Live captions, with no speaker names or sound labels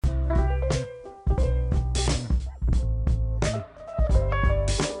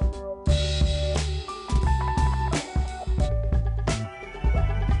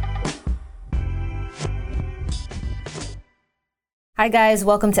Hi guys,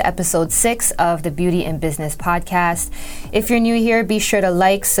 welcome to episode 6 of the Beauty and Business podcast. If you're new here, be sure to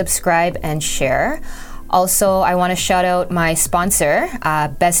like, subscribe, and share. Also, I want to shout out my sponsor,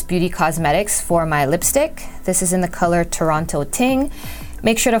 Best Beauty Cosmetics, for my lipstick. This is in the color Toronto Ting.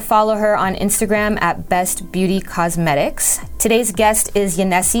 Make sure to follow her on Instagram at Best Beauty Cosmetics. Today's guest is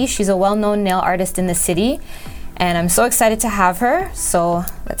Yanesi. She's a well-known nail artist in the city, and I'm so excited to have her. So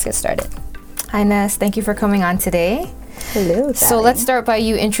let's get started. Hi Ness, thank you for coming on today. Hello. So let's start by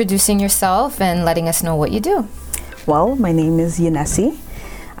you introducing yourself and letting us know what you do. Well, my name is Yanesi.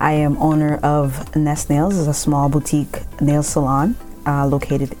 I am owner of Ness Nails. It's a small boutique nail salon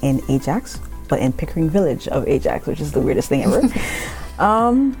located in Ajax, but in Pickering Village of Ajax, which is the weirdest thing ever.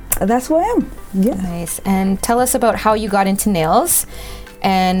 That's who I am. Yeah. Nice. And tell us about how you got into nails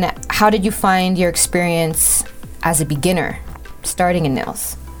and how did you find your experience as a beginner starting in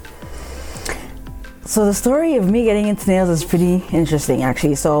nails? So the story of me getting into nails is pretty interesting,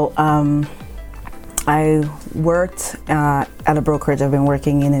 actually. So I worked at a brokerage. I've been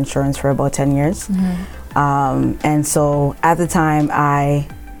working in insurance for about 10 years. Mm-hmm. And so at the time,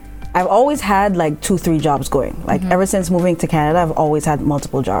 I've always had like 2-3 jobs going. Like ever since moving to Canada, I've always had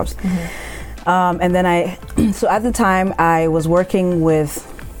multiple jobs. Mm-hmm. And then so at the time, I was working with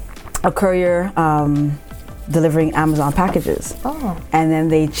a courier delivering Amazon packages. Oh. And then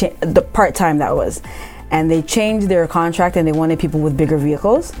they the part-time that was. And they changed their contract and they wanted people with bigger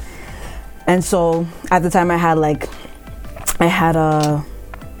vehicles. And so at the time I had a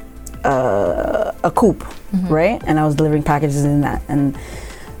coupe, right? And I was delivering packages in that. And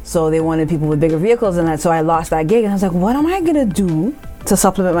so they wanted people with bigger vehicles and that. So I lost that gig and I was like, what am I gonna do to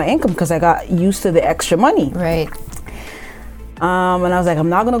supplement my income? Because I got used to the extra money. Right. And I was like, I'm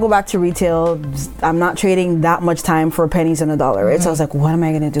not gonna go back to retail. I'm not trading that much time for pennies and a dollar, right? So I was like, what am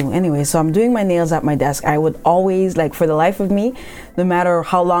I gonna do? Anyway, so I'm doing my nails at my desk. I would always, like, for the life of me, no matter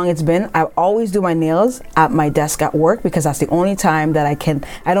how long it's been, I always do my nails at my desk at work because that's the only time that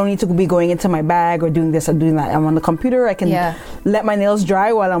I don't need to be going into my bag or doing this or doing that. I'm on the computer, I can let my nails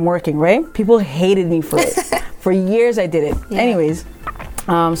dry while I'm working, right? People hated me for it. For years I did it. Yeah. Anyways,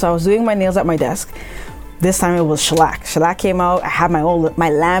 so I was doing my nails at my desk. This time it was shellac. Shellac came out. I had my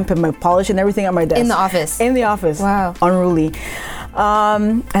lamp and my polish and everything at my desk. In the office? In the office. Wow. Unruly.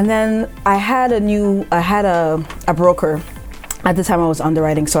 And then I had a broker. At the time I was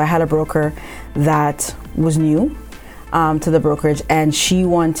underwriting, so I had a broker that was new to the brokerage, and she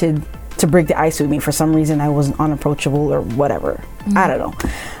wanted to break the ice with me. For some reason I wasn't unapproachable or whatever. Mm-hmm. I don't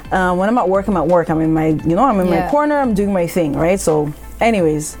know. When I'm at work, I'm in my my corner, I'm doing my thing, right? So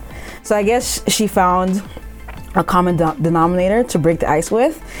anyways, so I guess she found a common denominator to break the ice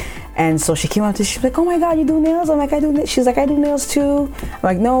with. And so she came up to me, she's like, oh my God, you do nails? I'm like, I do. She's like, I do nails too. I'm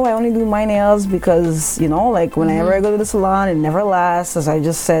like, no, I only do my nails because, like whenever I go to the salon, it never lasts. So I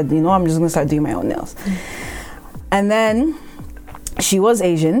just said, I'm just gonna start doing my own nails. And then she was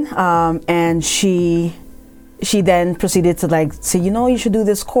Asian, and she then proceeded to say, you should do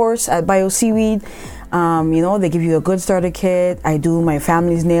this course at Bio Seaweed. They give you a good starter kit. I do my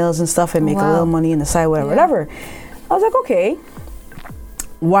family's nails and stuff and make a little money on the side, whatever. I was like, okay,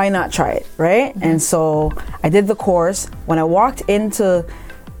 why not try it, right? Mm-hmm. And so I did the course. When I walked into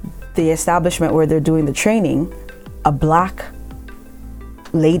the establishment where they're doing the training, a Black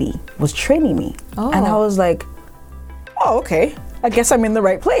lady was training me. Oh. And I was like, oh, okay. I guess I'm in the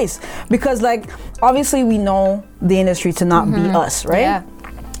right place. Because obviously we know the industry to not be us, right? Yeah.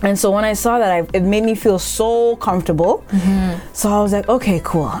 And so when I saw that, it made me feel so comfortable. Mm-hmm. So I was like, okay,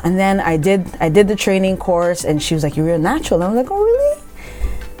 cool. And then I did the training course, and she was like, you're real natural. And I was like, oh, really?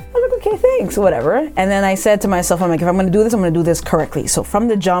 I was like, okay, thanks, whatever. And then I said to myself, I'm like, if I'm gonna do this, I'm gonna do this correctly. So from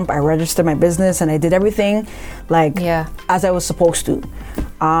the jump, I registered my business and I did everything as I was supposed to.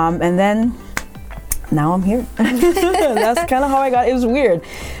 And then now I'm here. That's kind of how I got. It was weird.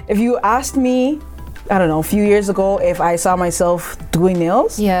 If you asked me, I don't know, a few years ago, if I saw myself doing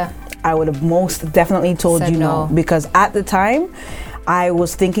nails, I would have most definitely told you no. Because at the time, I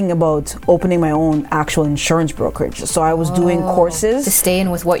was thinking about opening my own actual insurance brokerage. So I was doing courses. To stay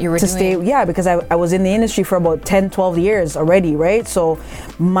in with what you were doing. Because I was in the industry for about 10, 12 years already, right? So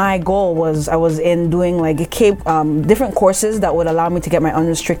my goal was, I was in doing different courses that would allow me to get my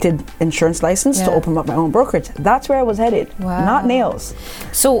unrestricted insurance license to open up my own brokerage. That's where I was headed, not nails.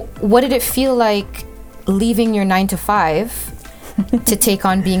 So what did it feel like leaving your 9-to-5 to take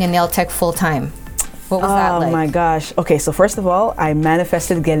on being a nail tech full time? What was that like? Oh my gosh. Okay, so first of all, I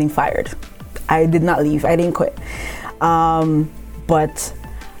manifested getting fired. I did not leave. I didn't quit.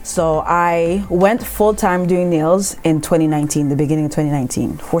 So I went full time doing nails in 2019, the beginning of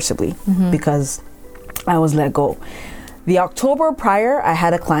 2019, forcibly, because I was let go. The October prior, I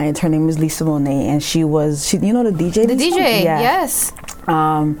had a client. Her name is Lisa Monet, and she you know the DJ. The DJ, yes.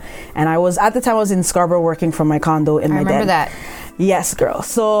 And I was at the time I was in Scarborough working from my condo in my den. I remember that. Yes, girl.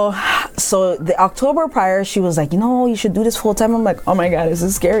 So the October prior, she was like, you should do this full time. I'm like, oh my God, this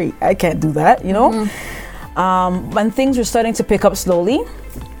is scary. I can't do that, When things were starting to pick up slowly,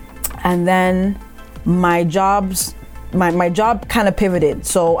 and then my job kind of pivoted.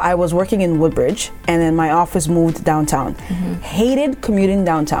 So I was working in Woodbridge, and then my office moved downtown. Hated commuting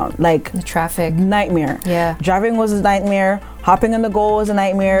downtown. Like the traffic. Nightmare. Yeah. Driving was a nightmare. Hopping on the GO was a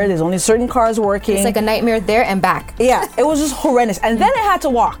nightmare. There's only certain cars working. It's like a nightmare there and back. Yeah, it was just horrendous. And then I had to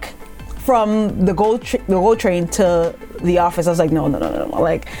walk from the GO train to the office. I was like, no.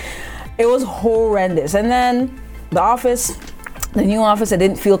 Like, it was horrendous. And then the new office I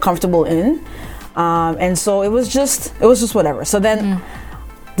didn't feel comfortable in. And so it was just whatever. So then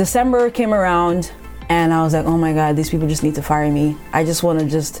December came around, and I was like, oh my God, these people just need to fire me. I just want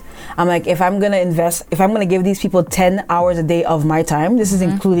to I'm like, if I'm going to give these people 10 hours a day of my time, this is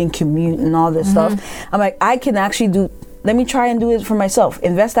including commute and all this stuff. I'm like, I can actually let me try and do it for myself,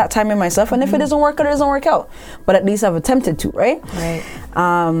 invest that time in myself. And if it doesn't work out, it doesn't work out. But at least I've attempted to, right? Right.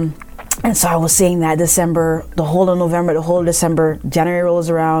 And so I was saying that December, the whole of November, the whole of December, January rolls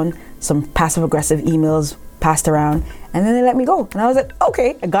around, some passive aggressive emails passed around, and then they let me go. And I was like,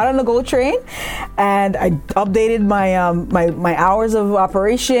 okay. I got on the GO train, and I updated my hours of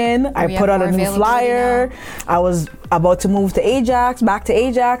operation. I put out a new flyer. Now. I was about to move to back to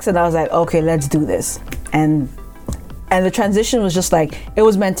Ajax, and I was like, okay, let's do this. And the transition was just like, it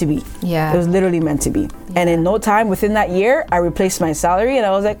was meant to be. Yeah. It was literally meant to be. Yeah. And in no time, within that year, I replaced my salary, and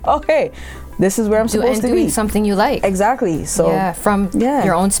I was like, okay, this is where I'm supposed to be. Doing something you like. Exactly. So from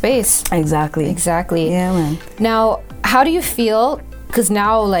your own space. Exactly. Yeah, man. Now, how do you feel? Because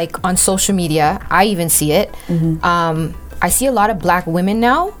now, like on social media, I even see it. I see a lot of Black women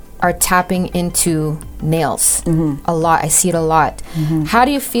now are tapping into nails a lot. I see it a lot. How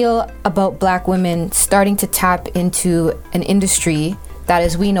do you feel about Black women starting to tap into an industry that,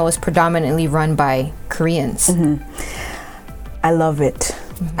 as we know, is predominantly run by Koreans? I love it.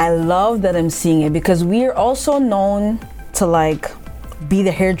 I love that I'm seeing it, because we are also known to like be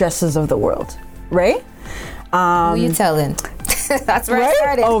the hairdressers of the world, right? Who you telling? That's where I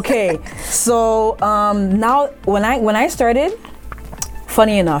started. Okay. So now when I started,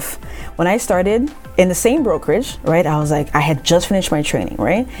 funny enough, when I started in the same brokerage, right? I was like, I had just finished my training,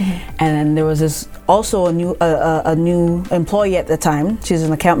 right? And then there was this also a new employee at the time. She was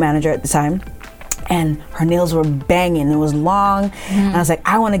an account manager at the time. And her nails were banging. It was long. And I was like,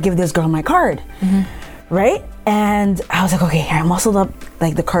 I want to give this girl my card. Right? And I was like, okay, I muscled up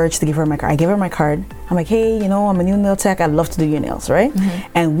like the courage to give her my card. I gave her my card. I'm like, hey, I'm a new nail tech. I'd love to do your nails, right?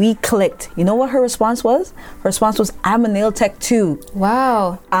 And we clicked. You know what her response was? Her response was, I'm a nail tech too.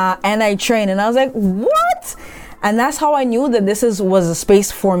 Wow. And I train. And I was like, what? And that's how I knew that this was a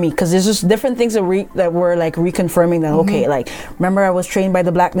space for me, because there's just different things that were like reconfirming that, okay, like, remember I was trained by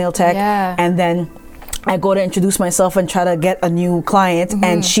the Black nail tech, and then I go to introduce myself and try to get a new client,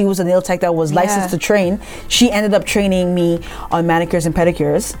 and she was a nail tech that was licensed to train. She ended up training me on manicures and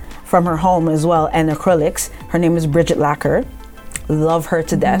pedicures from her home as well, and acrylics. Her name is Bridget Lacker. Love her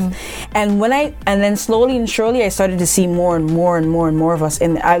to death. And then slowly and surely I started to see more and more and more and more of us.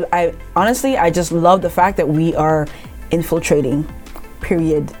 And I honestly, I just love the fact that we are infiltrating,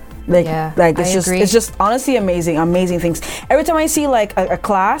 period. It's just honestly amazing things. Every time I see like a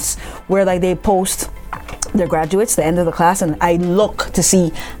class where like they post their graduates, the end of the class, and I look to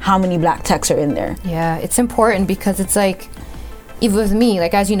see how many Black techs are in there. Yeah, it's important, because it's like, even with me,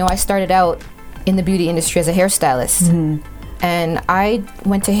 like, as you know, I started out in the beauty industry as a hairstylist. And I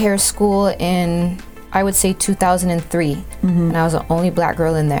went to hair school in, I would say, 2003. And I was the only Black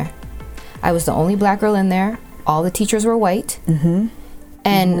girl in there. I was the only Black girl in there. All the teachers were white.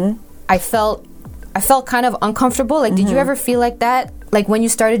 And I felt kind of uncomfortable. Like, did you ever feel like that? Like, when you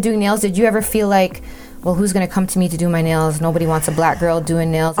started doing nails, did you ever feel like, well, who's going to come to me to do my nails? Nobody wants a Black girl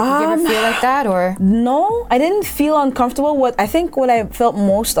doing nails. Like, did you ever feel like that? Or no, I didn't feel uncomfortable. What I felt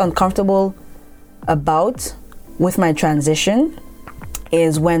most uncomfortable about with my transition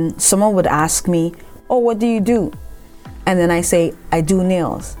is when someone would ask me, oh, what do you do? And then I say, I do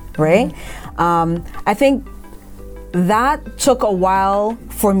nails, right? I think that took a while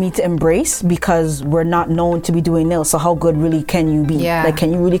for me to embrace, because we're not known to be doing nails. So how good really can you be? Like,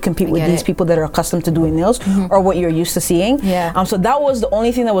 can you really compete with these people that are accustomed to doing nails, or what you're used to seeing? So that was the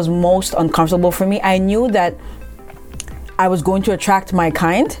only thing that was most uncomfortable for me. I knew that I was going to attract my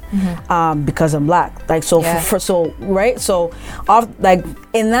kind because I'm black. Like, so, right? So, like,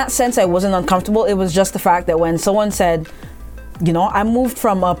 in that sense, I wasn't uncomfortable. It was just the fact that when someone said, you know, I moved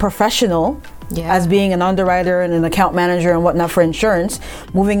from a professional as being an underwriter and an account manager and whatnot for insurance,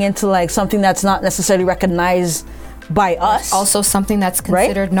 moving into like something that's not necessarily recognized by us. Also something that's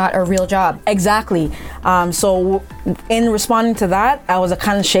considered not a real job. Exactly. So in responding to that, I was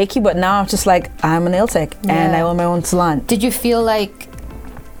kind of shaky, but now I'm just like, I'm a nail tech and I own my own salon. Did you feel like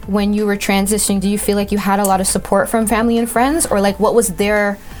when you were transitioning, do you feel like you had a lot of support from family and friends, or like what was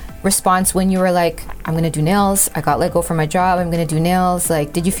their response when you were like, I'm gonna do nails, I got let go from my job, I'm gonna do nails?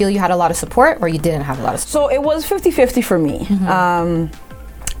 Like, did you feel you had a lot of support, or you didn't have a lot of support? So it was 50-50 for me.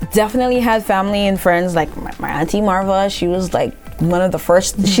 Definitely had family and friends, like my auntie Marva. She was like one of the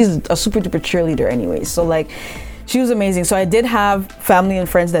first. She's a super duper cheerleader anyway, so like she was amazing. So I did have family and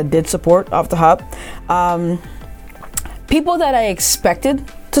friends that did support off the hop. People that I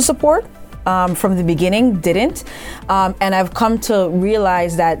expected to support from the beginning didn't, and I've come to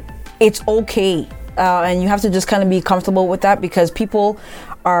realize that it's okay, and you have to just kind of be comfortable with that, because people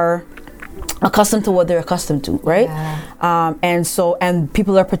are accustomed to what they're accustomed to, right? And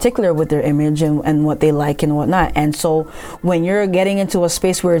people are particular with their image and what they like and whatnot. And so when you're getting into a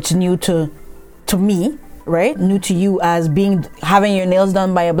space where it's new to me, right? New to you as having your nails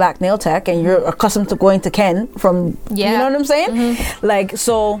done by a black nail tech, and you're accustomed to going to Ken from, you know what I'm saying? Like,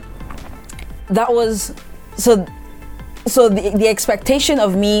 so that was, so the expectation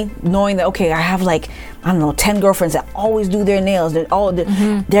of me knowing that, okay, I have like, I don't know, 10 girlfriends that always do their nails, they're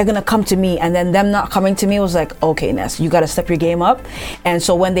gonna come to me, and then them not coming to me was like, okay, Ness, you gotta step your game up. And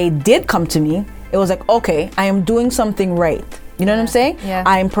so when they did come to me, it was like, okay, I am doing something right. You know what I'm saying?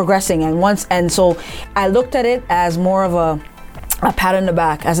 I am progressing. And so I looked at it as more of a pat on the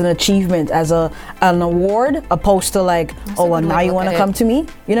back, as an achievement, as an award, opposed to like, oh, well, now you want to come to me.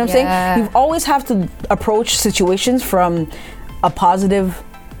 You know what I'm saying? You always have to approach situations from a positive,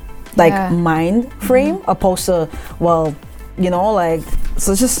 like, mind frame, opposed to, well, you know, like,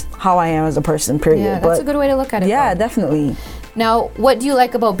 so it's just how I am as a person, period. Yeah, that's a good way to look at it. Yeah, definitely. Now, what do you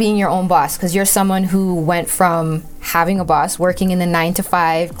like about being your own boss? Because you're someone who went from having a boss, working in the 9 to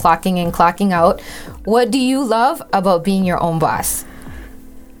 5, clocking in, clocking out. What do you love about being your own boss?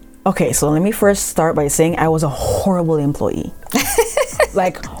 Okay, so let me first start by saying I was a horrible employee.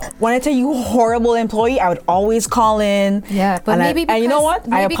 Like, when I tell you horrible employee, I would always call in. Yeah, but maybe because, and you know what?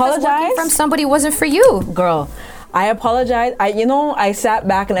 I apologize. Working from somebody wasn't for you. Girl, I apologize. I sat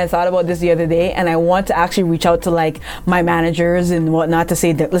back and I thought about this the other day, and I want to actually reach out to like my managers and whatnot to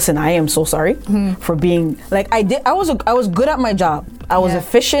say that, listen, I am so sorry for being like I was good at my job. I was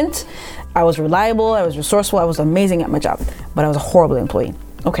efficient. I was reliable. I was resourceful. I was amazing at my job, but I was a horrible employee.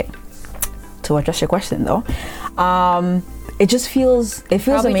 Okay, to address your question though, it just feels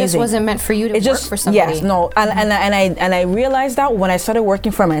amazing. Probably just wasn't meant for you to work for somebody. Yes, no, and I realized that when I started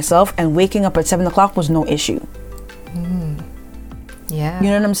working for myself, and waking up at 7 o'clock was no issue. Yeah. You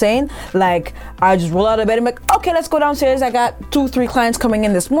know what I'm saying? Like, I just roll out of bed and be like, okay, let's go downstairs. I got 2-3 clients coming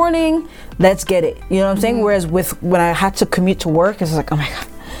in this morning. Let's get it. You know what I'm saying? Whereas when I had to commute to work, it's like, oh my God,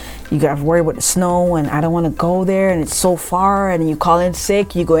 you got to worry about the snow, and I don't want to go there, and it's so far, and you call in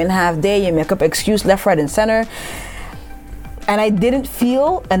sick, you go in half day, you make up excuse left, right, and center. And I didn't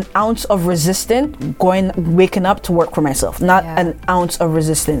feel an ounce of resistance waking up to work for myself. Not an ounce of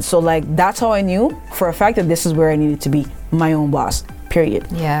resistance. So like, that's how I knew for a fact that this is where I needed to be, my own boss, period.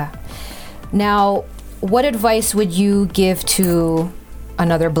 Yeah. Now, what advice would you give to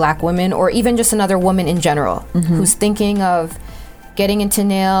another black woman, or even just another woman in general, who's thinking of getting into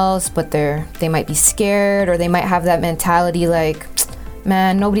nails, but they might be scared, or they might have that mentality like,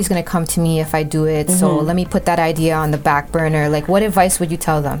 man, nobody's gonna come to me if I do it, so let me put that idea on the back burner. Like, what advice would you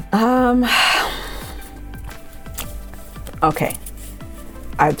tell them? Okay,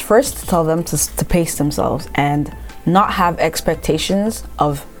 I'd first tell them to pace themselves and not have expectations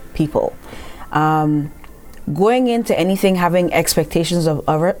of people. Going into anything having expectations of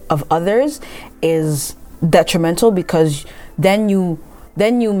others is detrimental, because then you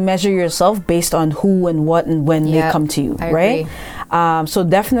measure yourself based on who and what and when they come to you, right? So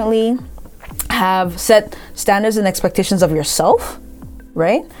definitely set standards and expectations of yourself,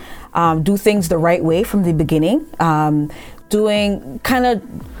 right? Do things the right way from the beginning.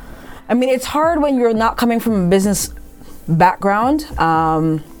 It's hard when you're not coming from a business background,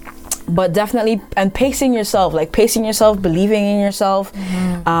 but definitely, and pacing yourself, believing in yourself,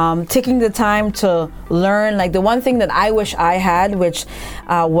 taking the time to learn. Like, the one thing that I wish I had, which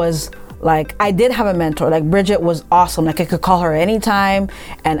was like, I did have a mentor. Like, Bridget was awesome. Like, I could call her anytime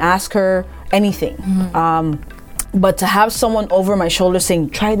and ask her anything. But to have someone over my shoulder saying,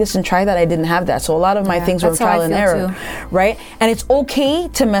 try this and try that, I didn't have that. So a lot of my things were trial and error, right? And it's okay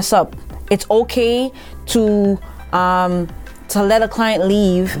to mess up. It's okay to let a client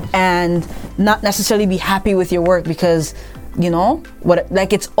leave and not necessarily be happy with your work because, you know,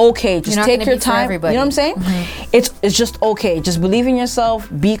 it's okay. Just take your time. You know what I'm saying? Mm-hmm. It's just okay. Just believe in yourself,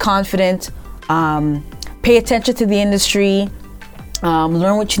 be confident, pay attention to the industry,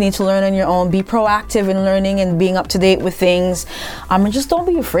 learn what you need to learn on your own, be proactive in learning and being up to date with things, and just don't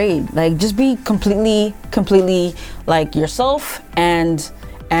be afraid. Like, just be completely like yourself and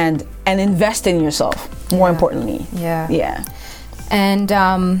invest in yourself, more importantly. Yeah. And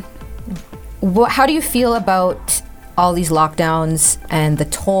how do you feel about all these lockdowns and the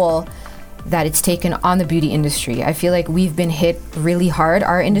toll that it's taken on the beauty industry? I feel like we've been hit really hard,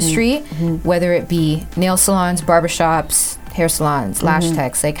 our industry, whether it be nail salons, barbershops, hair salons, lash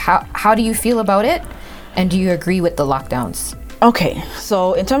techs. Like, how do you feel about it? And do you agree with the lockdowns? Okay,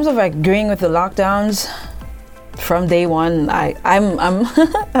 so in terms of agreeing with the lockdowns, from day one, I'm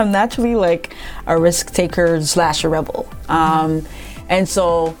I'm naturally like a risk taker / a rebel, and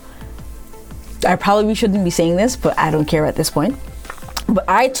so I probably shouldn't be saying this, but I don't care at this point. But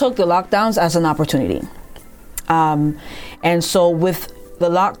I took the lockdowns as an opportunity, and so with the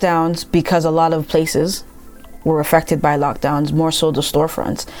lockdowns, because a lot of places were affected by lockdowns, more so the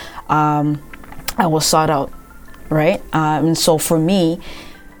storefronts, I was sought out, right? And so for me,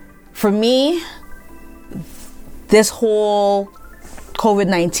 this whole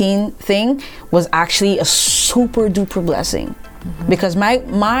COVID-19 thing was actually a super duper blessing, because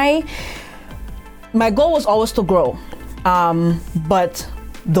my goal was always to grow, but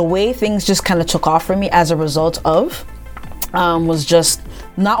the way things just kind of took off for me as a result of was just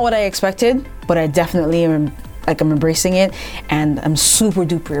not what I expected, but I definitely am embracing it, and I'm super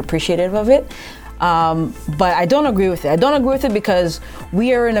duper appreciative of it. But I don't agree with it. I don't agree with it because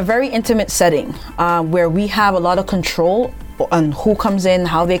we are in a very intimate setting where we have a lot of control on who comes in,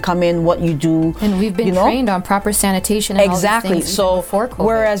 how they come in, what you do. And we've been trained on proper sanitation and exactly. all these things so before COVID.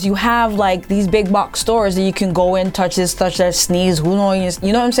 Whereas you have like these big box stores that you can go in, touch this, touch that, sneeze, who knows,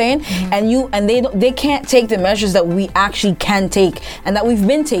 you know what I'm saying? And they can't take the measures that we actually can take and that we've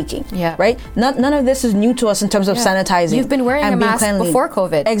been taking. Yeah. Right? None of this is new to us in terms of sanitizing. You've been wearing a mask before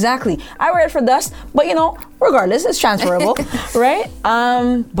COVID. Exactly. I wear it for dust, but regardless, it's transferable, right?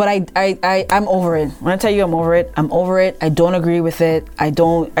 But I'm over it. When I tell you I'm over it, I'm over it. I don't agree with it.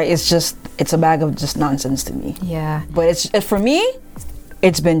 It's a bag of just nonsense to me. Yeah. But for me,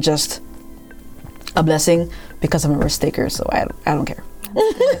 it's been just a blessing because I'm a risk taker, so I don't care.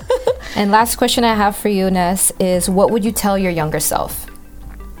 And last question I have for you, Ness, is what would you tell your younger self?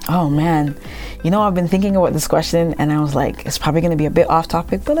 Oh man, I've been thinking about this question and I was like, it's probably going to be a bit off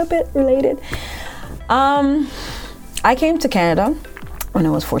topic, but a bit related. I came to Canada when I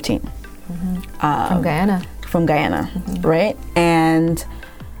was 14. From Guyana, right? And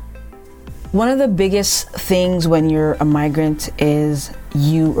one of the biggest things when you're a migrant is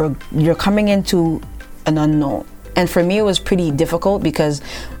you're coming into an unknown. And for me, it was pretty difficult because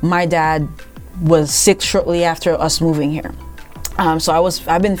my dad was sick shortly after us moving here. So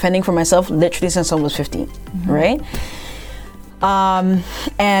I've been fending for myself literally since I was 15, right?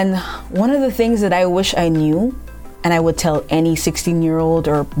 And one of the things that I wish I knew, and I would tell any 16-year-old,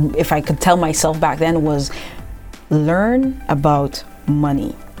 or if I could tell myself back then, was learn about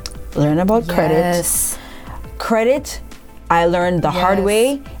money, learn about credit. Credit, I learned the hard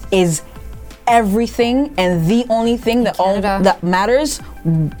way, is everything and the only thing that matters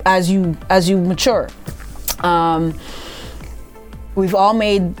as you mature. We've all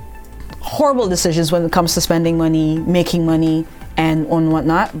made horrible decisions when it comes to spending money, making money, and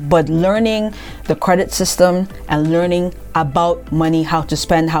whatnot, but learning the credit system and learning about money, how to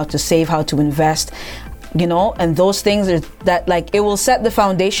spend, how to save, how to invest, and those things are that, like, it will set the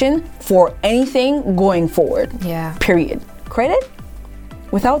foundation for anything going forward. Yeah. Period. Credit,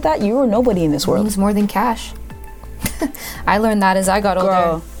 without that, you are nobody in this world. It means more than cash. I learned that as I got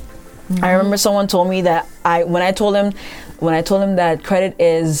older. I remember someone told me that when I told him that credit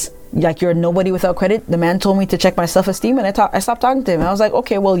is like you're nobody without credit, the man told me to check my self-esteem, and I stopped talking to him. I was like,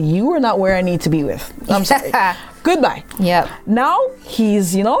 okay, well, you are not where I need to be with. I'm sorry. Goodbye. Yep. Now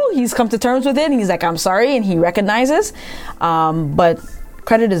he's come to terms with it, and he's like, I'm sorry, and he recognizes. But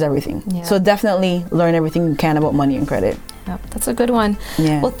credit is everything. Yeah. So definitely learn everything you can about money and credit. Yep, that's a good one.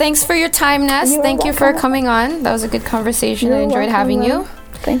 Yeah. Well, thanks for your time, Ness. Thank you for coming on. That was a good conversation. I enjoyed having you.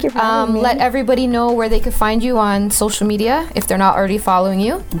 Thank you for having me. Let everybody know where they could find you on social media if they're not already following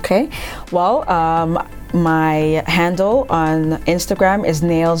you. Okay. Well, my handle on Instagram is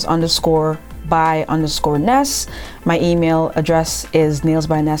nails_beauty. nailsby_Ness. My email address is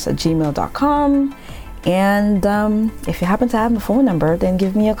nailsbyness@gmail.com. And if you happen to have my phone number, then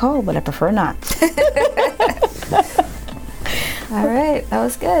give me a call, but I prefer not. All right, that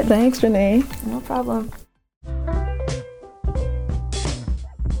was good. Thanks, Renee. No problem.